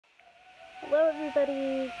Hello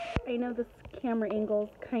everybody! I know this camera angle's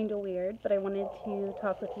kinda weird, but I wanted to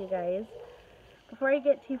talk with you guys. Before I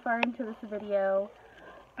get too far into this video,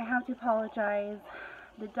 I have to apologize.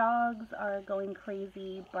 The dogs are going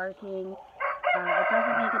crazy, barking. It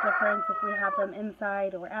doesn't make a difference if we have them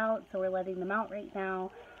inside or out, so we're letting them out right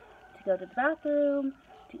now to go to the bathroom,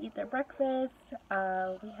 to eat their breakfast.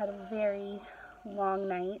 We had a very long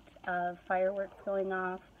night of fireworks going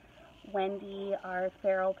off. Wendy, our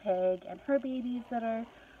feral pig, and her babies that are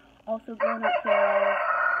also grown-up ferals,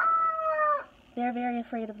 they're very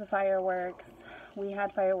afraid of the fireworks. We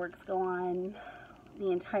had fireworks go on the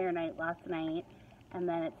entire night last night, and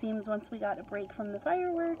then it seems once we got a break from the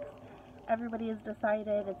fireworks, everybody has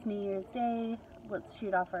decided it's New Year's Day, let's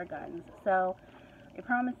shoot off our guns. So I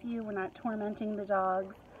promise you we're not tormenting the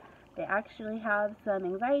dogs. They actually have some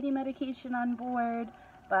anxiety medication on board,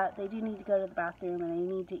 but they do need to go to the bathroom and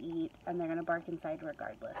they need to eat, and they're going to bark inside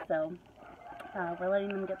regardless. So we're letting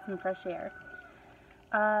them get some fresh air.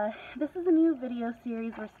 This is a new video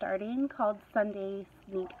series we're starting called Sunday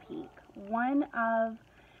Sneak Peek. One of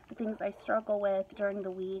the things I struggle with during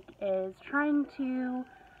the week is trying to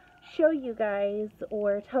show you guys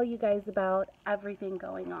or tell you guys about everything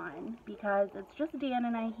going on, because it's just Dan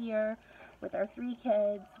and I here with our 3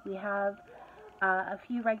 kids. We have a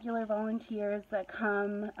few regular volunteers that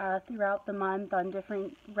come throughout the month on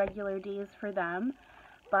different regular days for them,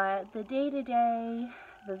 but the day-to-day,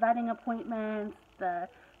 the vetting appointments, the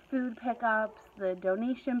food pickups, the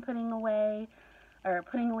putting away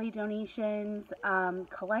donations,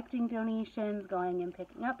 collecting donations, going and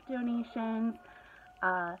picking up donations,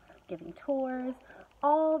 giving tours,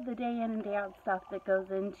 all the day in and day out stuff that goes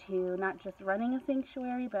into not just running a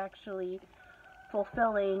sanctuary, but actually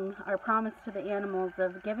fulfilling our promise to the animals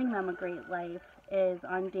of giving them a great life is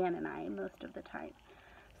on Dan and I most of the time.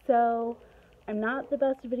 So I'm not the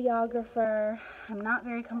best videographer. I'm not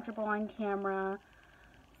very comfortable on camera.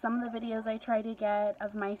 Some of the videos I try to get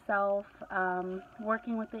of myself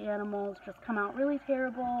working with the animals just come out really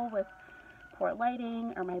terrible with poor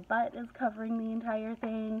lighting, or my butt is covering the entire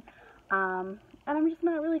thing. And I'm just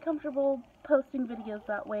not really comfortable posting videos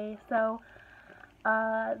that way. So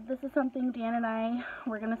this is something Dan and I,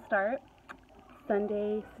 we're going to start.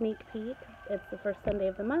 Sunday Sneak Peek. It's the first Sunday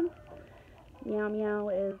of the month. Meow Meow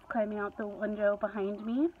is climbing out the window behind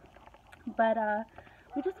me. But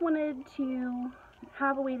we just wanted to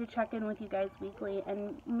have a way to check in with you guys weekly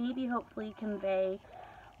and maybe hopefully convey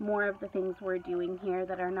more of the things we're doing here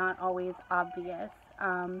that are not always obvious.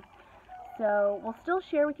 So we'll still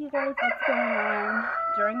share with you guys what's going on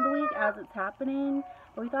during the week as it's happening,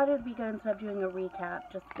 but we thought it would be good, instead of doing a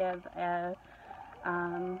recap, just give a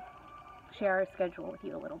share our schedule with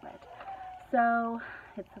you a little bit. So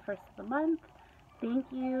it's the first of the month. Thank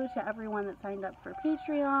you to everyone that signed up for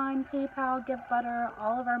Patreon, PayPal, GiveButter,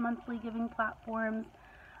 all of our monthly giving platforms.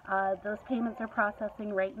 Those payments are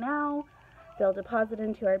processing right now. They'll deposit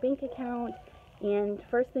into our bank account, and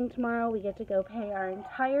first thing tomorrow we get to go pay our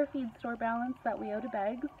entire feed store balance that we owe to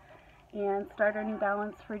Beggs and start our new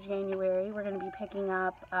balance for January. We're going to be picking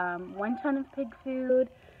up 1 ton of pig food.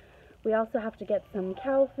 We also have to get some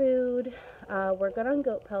cow food. We're good on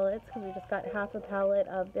goat pellets because we just got half a pallet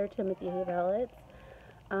of their Timothy hay pellets.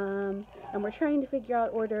 And we're trying to figure out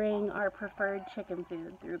ordering our preferred chicken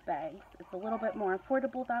food through Beggs. It's a little bit more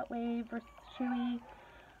affordable that way versus Chewy.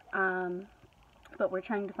 But we're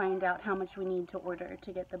trying to find out how much we need to order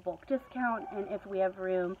to get the bulk discount, and if we have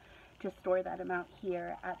room to store that amount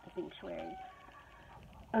here at the sanctuary.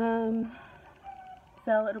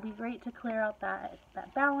 So it'll be great to clear out that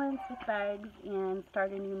balance with Beggs and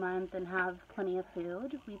start a new month and have plenty of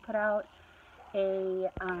food. We put out a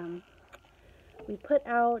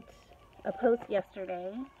post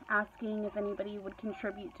yesterday asking if anybody would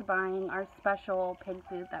contribute to buying our special pig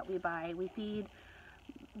food that we buy. We feed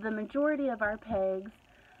the majority of our pigs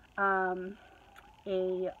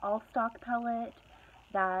a all-stock pellet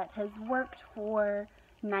that has worked for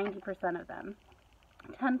 90% of them.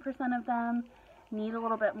 10% of them need a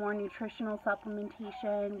little bit more nutritional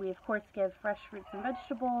supplementation. We of course give fresh fruits and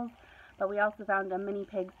vegetables, but we also found a mini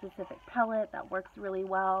pig specific pellet that works really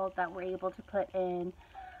well that we're able to put in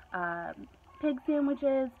pig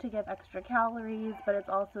sandwiches to give extra calories, but it's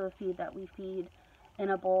also a feed that we feed in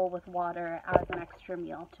a bowl with water as an extra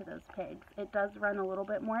meal to those pigs. It does run a little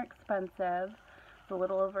bit more expensive. It's a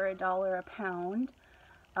little over $1 a pound,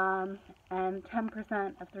 and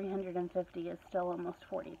 10% of 350 is still almost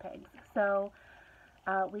 40 pigs. So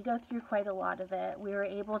we go through quite a lot of it. We were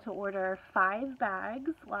able to order 5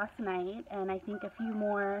 bags last night, and I think a few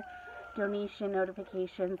more donation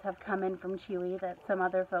notifications have come in from Chewy that some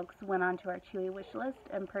other folks went onto our Chewy wish list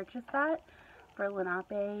and purchased that for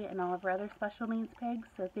Lenape and all of our other special needs pigs.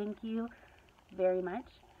 So thank you very much.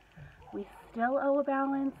 We still owe a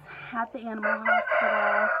balance at the animal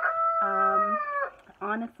hospital.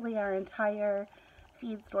 Honestly, our entire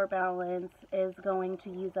feed store balance is going to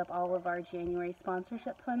use up all of our January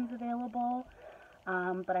sponsorship funds available.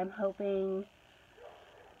 But I'm hoping,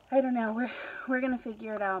 I don't know, we're going to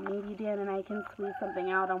figure it out. Maybe Dan and I can squeeze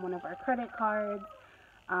something out on one of our credit cards.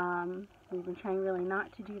 We've been trying really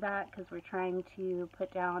not to do that because we're trying to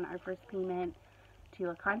put down our first payment to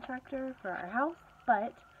a contractor for our house.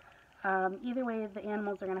 But either way, the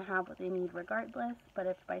animals are going to have what they need regardless. But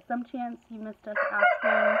if by some chance you missed us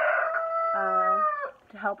asking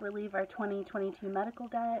to help relieve our 2022 medical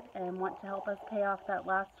debt and want to help us pay off that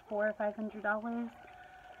last $400 or $500,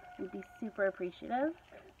 we'd be super appreciative.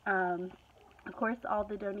 Of course, all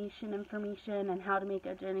the donation information and how to make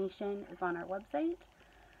a donation is on our website.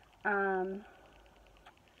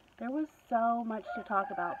 There was so much to talk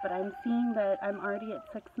about, but I'm seeing that I'm already at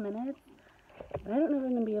 6 minutes, and I don't know if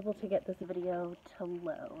I'm going to be able to get this video to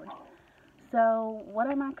load. So what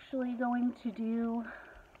I'm actually going to do,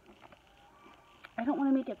 I don't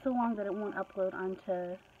want to make it so long that it won't upload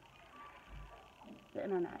onto the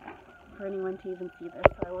internet for anyone to even see this,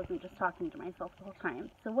 so I wasn't just talking to myself the whole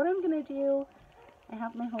time. So what I'm going to do, I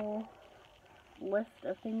have my whole list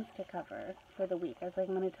of things to cover for the week, as I'm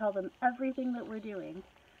going to tell them everything that we're doing.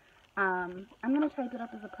 I'm going to type it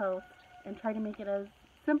up as a post and try to make it as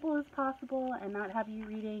simple as possible and not have you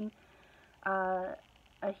reading a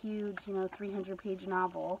huge, 300-page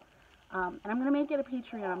novel. And I'm going to make it a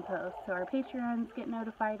Patreon post, so our Patreons get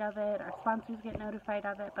notified of it, our sponsors get notified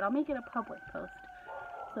of it, but I'll make it a public post.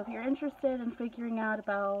 So if you're interested in figuring out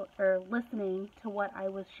about, or listening to what I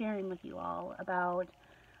was sharing with you all about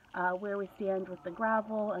where we stand with the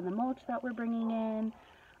gravel and the mulch that we're bringing in,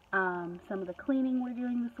 some of the cleaning we're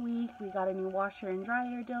doing this week, we got a new washer and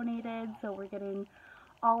dryer donated, so we're getting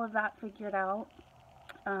all of that figured out.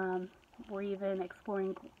 We're even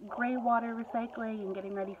exploring gray water recycling and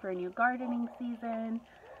getting ready for a new gardening season.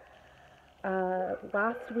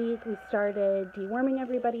 Last week we started deworming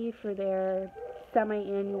everybody for their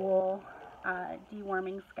semi-annual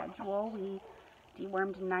deworming schedule. We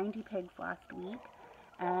dewormed 90 pigs last week,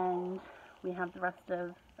 and we have the rest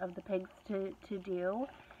of the pigs to do,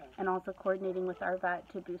 and also coordinating with our vet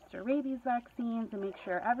to boost their rabies vaccines and make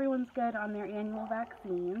sure everyone's good on their annual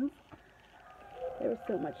vaccines. There was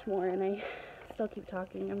so much more, and I still keep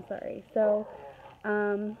talking, I'm sorry. So,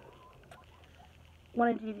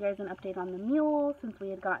 wanted to give you guys an update on the mule, since we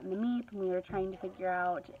had gotten the meat, and we were trying to figure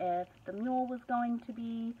out if the mule was going to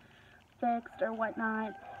be fixed or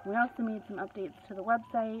whatnot. We also made some updates to the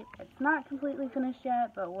website. It's not completely finished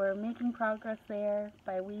yet, but we're making progress there.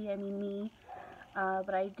 By we, I mean me.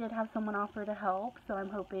 But I did have someone offer to help, so I'm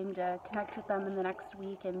hoping to connect with them in the next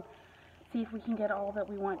week and see if we can get all that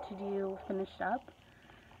we want to do finished up.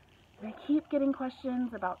 And I keep getting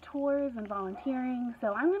questions about tours and volunteering,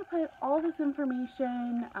 so I'm going to put all this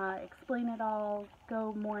information, explain it all,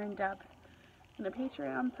 go more in depth in a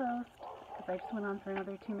Patreon post, because I just went on for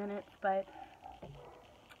another 2 minutes. But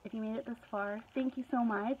if you made it this far, thank you so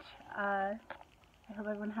much. I hope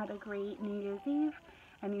everyone had a great New Year's Eve,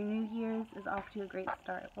 and your New Year's is off to a great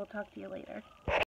start. We'll talk to you later.